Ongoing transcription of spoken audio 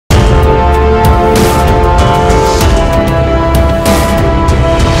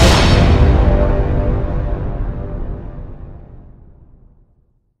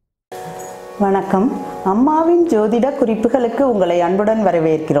வணக்கம். அம்மாவின் ஜோதிட குறிப்புகளுக்கு உங்களை அன்புடன்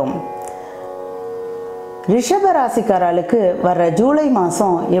வரவேற்கிறோம். ரிஷப ராசிக்காரர்களுக்கு வர்ற ஜூலை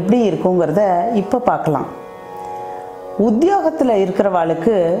மாதம் எப்படி இருக்குங்கிறத இப்போ பார்க்கலாம். உத்தியோகத்தில்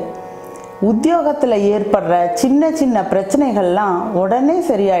இருக்கிறவாளுக்கு உத்தியோகத்தில் ஏற்படுற சின்ன சின்ன பிரச்சனைகள்லாம் உடனே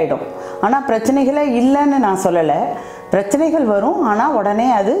சரியாயிடும். ஆனால் பிரச்சனைகளே இல்லைன்னு நான் சொல்லலை. பிரச்சனைகள் வரும், ஆனால் உடனே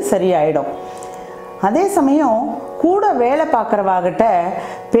அது சரியாயிடும். அதே சமயம் கூட வேலை பார்க்குறவாகிட்ட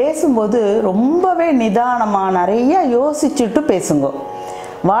பேசும்போது ரொம்பவே நிதானமாக நிறைய யோசிச்சுட்டு பேசுங்க.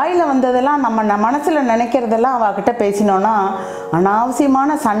 வாயில் வந்ததெல்லாம் நம்ம மனசில் நினைக்கிறதெல்லாம் அவகிட்ட பேசினோன்னா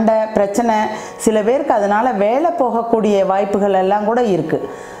அனாவசியமான சண்டை பிரச்சனை, சில பேருக்கு அதனால் வேலை போகக்கூடிய வாய்ப்புகள் எல்லாம் கூட இருக்குது.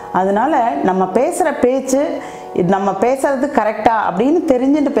 அதனால் நம்ம பேசுகிற பேச்சு நம்ம பேசுகிறது கரெக்டாக அப்படின்னு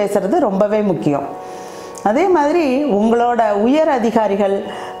தெரிஞ்சுட்டு பேசுகிறது ரொம்பவே முக்கியம். அதே மாதிரி உங்களோட உயர் அதிகாரிகள்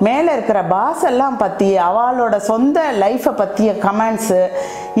மேலே இருக்கிற பாஸ் எல்லாம் பற்றி அவளோட சொந்த லைஃப்பை பற்றிய கமெண்ட்ஸு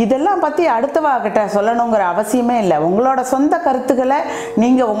இதெல்லாம் பற்றி அடுத்தவாகிட்ட சொல்லணுங்கிற அவசியமே இல்லை. உங்களோட சொந்த கருத்துக்களை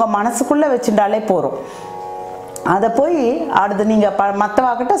நீங்கள் உங்கள் மனசுக்குள்ளே வச்சுட்டாலே போகிறோம். அதை போய் அடுத்து நீங்கள்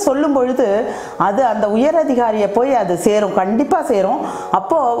மற்றவாக்கிட்ட சொல்லும் பொழுது அது அந்த உயர் அதிகாரியை போய் அது சேரும், கண்டிப்பாக சேரும்.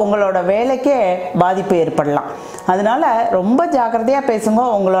 அப்போது உங்களோட வேலைக்கே பாதிப்பு ஏற்படலாம். அதனால் ரொம்ப ஜாக்கிரதையாக பேசுங்க.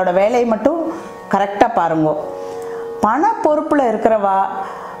 உங்களோட வேலையை மட்டும் கரெக்டாக பாருங்க. பண பொறுப்பில் இருக்கிறவா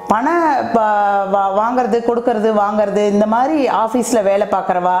பணம் வாங்கிறது கொடுக்கறது வாங்கிறது இந்த மாதிரி ஆஃபீஸில் வேலை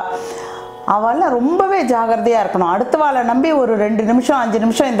பார்க்குறவா அவெல்லாம் ரொம்பவே ஜாகிரதையாக இருக்கணும். அடுத்தவாளை நம்பி ஒரு 2 நிமிஷம் 5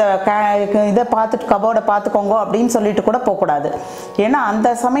 நிமிஷம் இதை பார்த்துட்டு கபோர்டை பார்த்துக்கோங்க அப்படின்னு சொல்லிட்டு கூட போகக்கூடாது. ஏன்னா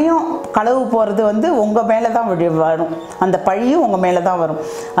அந்த சமயம் களவு போகிறது உங்கள் மேலே தான் வரும், அந்த பழியும் உங்கள் மேலே தான் வரும்.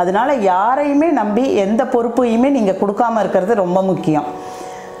 அதனால் யாரையுமே நம்பி எந்த பொறுப்பையுமே நீங்கள் கொடுக்காமல் இருக்கிறது ரொம்ப முக்கியம்.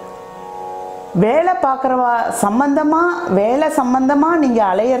 வேலை பார்க்குறவா வேலை சம்பந்தமாக நீங்கள்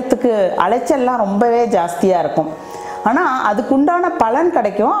அலையறதுக்கு அலைச்சல்லாம் ரொம்பவே ஜாஸ்தியாக இருக்கும். ஆனால் அதுக்குண்டான பலன்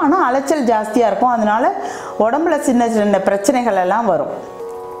கிடைக்கும், ஆனால் அலைச்சல் ஜாஸ்தியாக இருக்கும். அதனால் உடம்புல சின்ன சின்ன பிரச்சனைகள் எல்லாம் வரும்.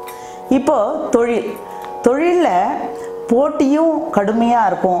 இப்போது தொழிலில் போட்டியும் கடுமையாக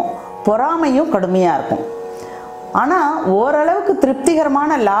இருக்கும், பொறாமையும் கடுமையாக இருக்கும். ஆனால் ஓரளவுக்கு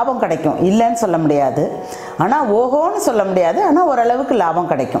திருப்திகரமான லாபம் கிடைக்கும், இல்லைன்னு சொல்ல முடியாது. ஆனால் ஓஹோன்னு சொல்ல முடியாது, ஆனால் ஓரளவுக்கு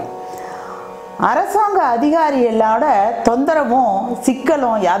லாபம் கிடைக்கும். அரசாங்க அதிகாரிகளோட தொந்தரவும்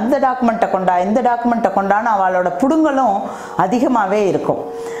சிக்கலும் அந்த டாக்குமெண்ட்டை கொண்டா இந்த டாக்குமெண்ட்டை கொண்டான்னு அவளோட புடுங்கலும் அதிகமாகவே இருக்கும்.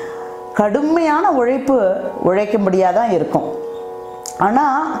 கடுமையான உழைக்க முடியாதான் இருக்கும்.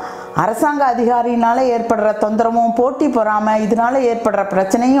 ஆனால் அரசாங்க அதிகாரினால ஏற்படுற தொந்தரவும் போட்டி பொறாமல் இதனால ஏற்படுற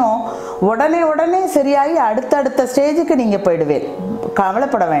பிரச்சனையும் உடனே சரியாகி அடுத்தடுத்த ஸ்டேஜுக்கு நீங்கள் போயிடுவீர்,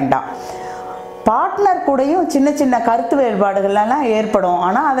 கவலைப்பட வேண்டாம். பார்ட்னர் கூடயும் சின்ன சின்ன கருத்து வேறுபாடுகள்லாம் ஏற்படும்.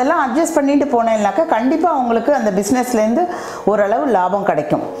 ஆனால் அதெல்லாம் அட்ஜஸ்ட் பண்ணிட்டு போனேன்னாக்கா கண்டிப்பாக உங்களுக்கு அந்த பிஸ்னஸ்லேருந்து ஓரளவு லாபம்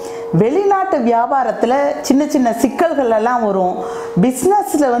கிடைக்கும். வெளிநாட்டு வியாபாரத்தில் சின்ன சின்ன சிக்கல்கள் எல்லாம் வரும்.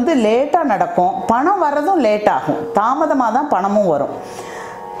 பிஸ்னஸில் லேட்டாக நடக்கும், பணம் வர்றதும் லேட் ஆகும், தாமதமாக தான் பணமும் வரும்.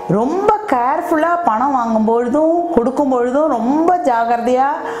 ரொம்ப கேர்ஃபுல்லாக பணம் வாங்கும்பொழுதும் கொடுக்கும்பொழுதும் ரொம்ப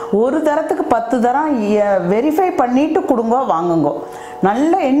ஜாகிரதையாக ஒரு தரத்துக்கு 10 தரம் வெரிஃபை பண்ணிவிட்டு கொடுங்கோ, வாங்குங்கோ.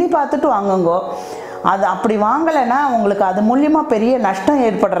 நல்லா எண்ணி பார்த்துட்டு வாங்குங்கோ. அது அப்படி வாங்கலைன்னா உங்களுக்கு அது மூலியமாக பெரிய நஷ்டம்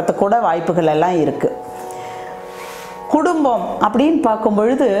ஏற்படுறதுக்கு கூட வாய்ப்புகள் எல்லாம் இருக்குது. குடும்பம் அப்படின்னு பார்க்கும்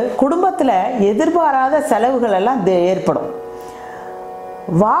பொழுது குடும்பத்தில் எதிர்பாராத செலவுகள் எல்லாம் ஏற்படும்.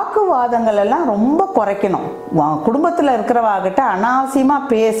 வாக்குவாதங்கள் எல்லாம் ரொம்ப குறைக்கணும். குடும்பத்தில் இருக்கிறவாகிட்ட அனாவசியமாக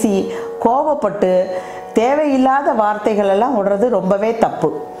பேசி கோபப்பட்டு தேவையில்லாத வார்த்தைகள் எல்லாம் விடுறது ரொம்பவே தப்பு.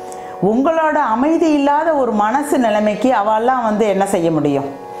 உங்களோட அமைதி இல்லாத ஒரு மனசு நிலைமைக்கு அவெல்லாம் என்ன செய்ய முடியும்?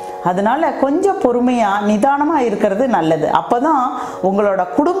 அதனால கொஞ்சம் பொறுமையாக நிதானமாக இருக்கிறது நல்லது. அப்போ தான் உங்களோட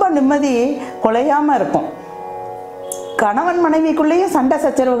குடும்ப நிம்மதி குலையாமல் இருக்கும். கணவன் மனைவிக்குள்ளேயும் சண்டை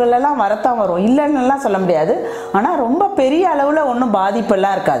சச்சரவுகள் எல்லாம் வரத்தான் வரும், இல்லைன்னுலாம் சொல்ல முடியாது. ஆனால் ரொம்ப பெரிய அளவில் ஒன்றும்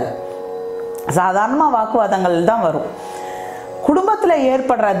பாதிப்பெல்லாம் இருக்காது, சாதாரணமாக வாக்குவாதங்கள் தான் வரும். குடும்பத்தில்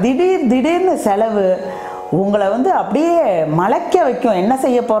ஏற்படுற திடீர்னு செலவு உங்களை அப்படியே மலைக்க வைக்கும். என்ன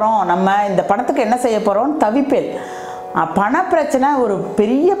செய்ய போகிறோம், நம்ம இந்த பணத்துக்கு என்ன செய்ய போகிறோம்னு தவிப்பேன். பண பிரச்சனை ஒரு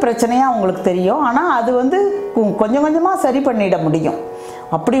பெரிய பிரச்சனையாக உங்களுக்கு தெரியும். ஆனால் அது கொஞ்சம் கொஞ்சமாக சரி பண்ணிட முடியும்.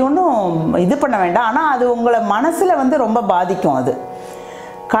 அப்படி ஒன்றும் இது பண்ண வேண்டாம். ஆனால் அது உங்களை மனசில் ரொம்ப பாதிக்கும். அது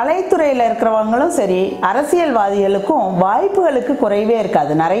கலைத்துறையில் இருக்கிறவங்களும் சரி அரசியல்வாதிகளுக்கும் வாய்ப்புகளுக்கு குறைவே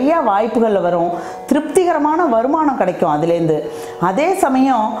இருக்காது. நிறையா வாய்ப்புகள் வரும், திருப்திகரமான வருமானம் கிடைக்கும் அதுலேருந்து. அதே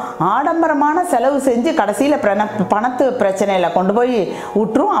சமயம் ஆடம்பரமான செலவு செஞ்சு கடைசியில் பணத்து பிரச்சனையில் கொண்டு போய்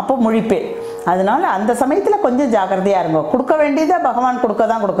விட்டுரும், அப்போ முழிப்பேன். அதனால் அந்த சமயத்தில் கொஞ்சம் ஜாக்கிரதையாக இருங்க. கொடுக்க வேண்டியதை பகவான் கொடுக்க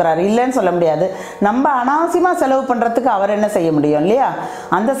தான் கொடுக்குறாரு, இல்லைன்னு சொல்ல முடியாது. நம்ம அனாவசியமாக செலவு பண்ணுறதுக்கு அவர் என்ன செய்ய முடியும் இல்லையா?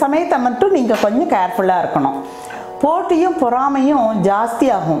 அந்த சமயத்தை மட்டும் நீங்கள் கொஞ்சம் கேர்ஃபுல்லாக இருக்கணும். போட்டியும் பொறாமையும்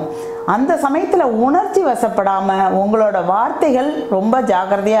ஜாஸ்தியாகும். அந்த சமயத்தில் உணர்ச்சி வசப்படாமல் உங்களோட வார்த்தைகள் ரொம்ப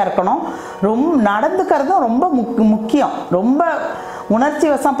ஜாக்கிரதையாக இருக்கணும். நடந்துக்கிறதும் ரொம்ப முக்கியம். ரொம்ப உணர்ச்சி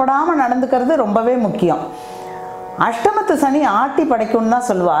வசப்படாமல் நடந்துக்கிறது ரொம்பவே முக்கியம். அஷ்டமத்து சனி ஆட்டி படைக்கும்னு தான்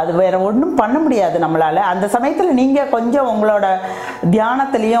சொல்லுவா. அது வேற ஒன்றும் பண்ண முடியாது நம்மளால். அந்த சமயத்தில் நீங்கள் கொஞ்சம் உங்களோட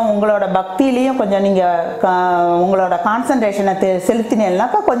தியானத்துலேயும் உங்களோட பக்தியிலையும் கொஞ்சம் நீங்கள் உங்களோட கான்சன்ட்ரேஷனை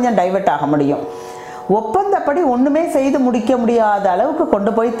செலுத்தினீங்கன்னாக்கா கொஞ்சம் டைவர்ட் ஆக முடியும். ஒப்பந்தப்படி ஒன்றுமே செய்து முடிக்க முடியாத அளவுக்கு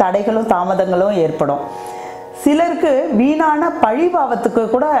கொண்டு போய் தடைகளும் தாமதங்களும் ஏற்படும். சிலருக்கு வீணான பழிபாவத்துக்கு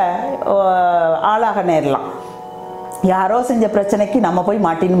கூட ஆளாக நேரலாம். யாரோ செஞ்ச பிரச்சனைக்கு நம்ம போய்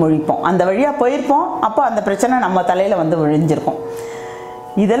மாட்டின்னு முழிப்போம். அந்த வழியாக போயிருப்போம், அப்போ அந்த பிரச்சனை நம்ம தலையில் வந்து விழிஞ்சிருக்கும்.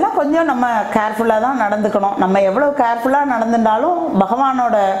 இதெல்லாம் கொஞ்சம் நம்ம கேர்ஃபுல்லாக தான் நடந்துக்கணும். நம்ம எவ்வளோ கேர்ஃபுல்லாக நடந்துட்டாலும்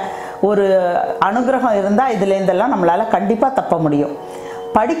பகவானோட ஒரு அனுகிரகம் இருந்தால் இதுலேருந்தெல்லாம் நம்மளால் கண்டிப்பாக தப்ப முடியும்.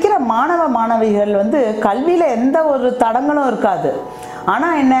 படிக்கிற மாணவ மாணவிகள் வந்து கல்வியில் எந்த ஒரு தடங்களும் இருக்காது.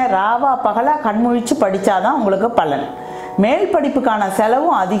 ஆனால் என்ன, ராவா பகலாக கண்முழிச்சு படித்தாதான் உங்களுக்கு பலன். மேல் படிப்புக்கான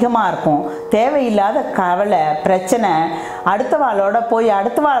செலவும் அதிகமாக இருக்கும். தேவையில்லாத கவலை பிரச்சனை, அடுத்த வாளோட போய்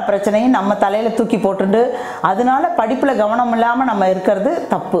அடுத்த வாழ பிரச்சனையும் நம்ம தலையில் தூக்கி போட்டுட்டு அதனால படிப்பில் கவனம் இல்லாமல் நம்ம இருக்கிறது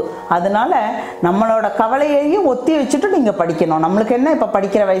தப்பு. அதனால நம்மளோட கவலையையும் ஒத்தி வச்சுட்டு நீங்கள் படிக்கணும். நம்மளுக்கு என்ன இப்போ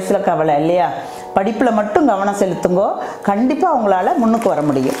படிக்கிற வயசில் கவலை இல்லையா? படிப்பில் மட்டும் கவனம் செலுத்துங்கோ, கண்டிப்பாக உங்களால் முன்னுக்கு வர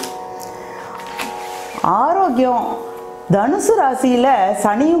முடியும். ஆரோக்கியம், தனுசு ராசியில்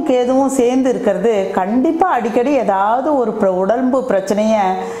சனியும் கேதுவும் சேர்ந்து இருக்கிறது கண்டிப்பாக அடிக்கடி ஏதாவது ஒரு உடம்பு பிரச்சனையை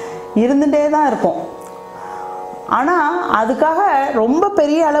இருந்துகிட்டே தான் இருக்கும். ஆனால் அதுக்காக ரொம்ப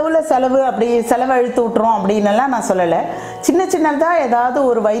பெரிய அளவில் செலவழித்து விட்டுறோம் அப்படின்னெல்லாம் நான் சொல்லலை. சின்ன சின்னதாக ஏதாவது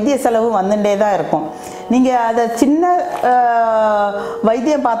ஒரு வைத்திய செலவு வந்துட்டே தான் இருக்கும். நீங்கள் அதை சின்ன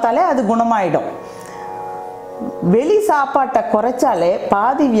வைத்தியம் பார்த்தாலே அது குணமாயிடும். வெளி சாப்பாட்டை குறைச்சாலே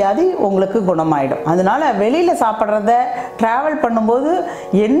பாதி வியாதி உங்களுக்கு குணமாயிடும். அதனால வெளியில் சாப்பிட்றத ட்ராவல் பண்ணும்போது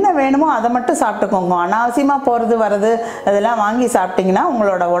என்ன வேணுமோ அதை மட்டும் சாப்பிட்டுக்கோங்க. அனாவசியமாக போகிறது வர்றது அதெல்லாம் வாங்கி சாப்பிட்டிங்கன்னா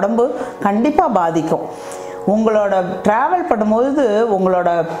உங்களோட உடம்பு கண்டிப்பாக பாதிக்கும். உங்களோட ட்ராவல் பண்ணும்போது உங்களோட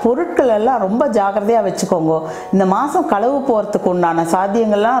பொருட்கள் எல்லாம் ரொம்ப ஜாக்கிரதையாக வச்சுக்கோங்க. இந்த மாதம் களவு போகிறதுக்கு உண்டான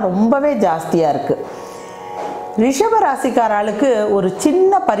சாத்தியங்கள்லாம் ரொம்பவே ஜாஸ்தியாக இருக்குது. ரிஷப ராசிக்காராளுக்கு ஒரு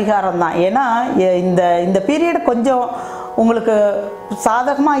சின்ன பரிகாரம் தான். ஏன்னா இந்த பீரியட் கொஞ்சம் உங்களுக்கு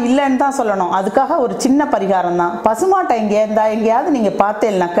சாதகமாக இல்லைன்னு தான் சொல்லணும். அதுக்காக ஒரு சின்ன பரிகாரம் தான். பசுமாட்டை எங்கேயாவது நீங்கள்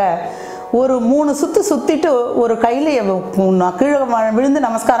பார்த்தேன்னாக்க ஒரு 3 சுற்று சுற்றிட்டு ஒரு கையில் கீழே விழுந்து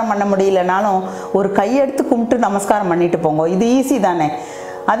நமஸ்காரம் பண்ண முடியலனாலும் ஒரு கையெடுத்து கும்பிட்டு நமஸ்காரம் பண்ணிட்டு போங்க. இது ஈஸி தானே.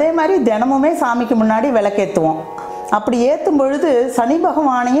 அதே மாதிரி தினமுமே சாமிக்கு முன்னாடி விளக்கேற்றுவோம். அப்படி ஏற்றும் பொழுது சனி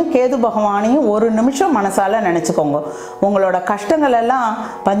பகவானையும் கேது பகவானையும் ஒரு நிமிஷம் மனசால நினச்சிக்கோங்க. உங்களோட கஷ்டங்கள் எல்லாம்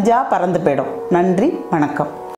பஞ்சா பறந்து போயிடும். நன்றி, வணக்கம்.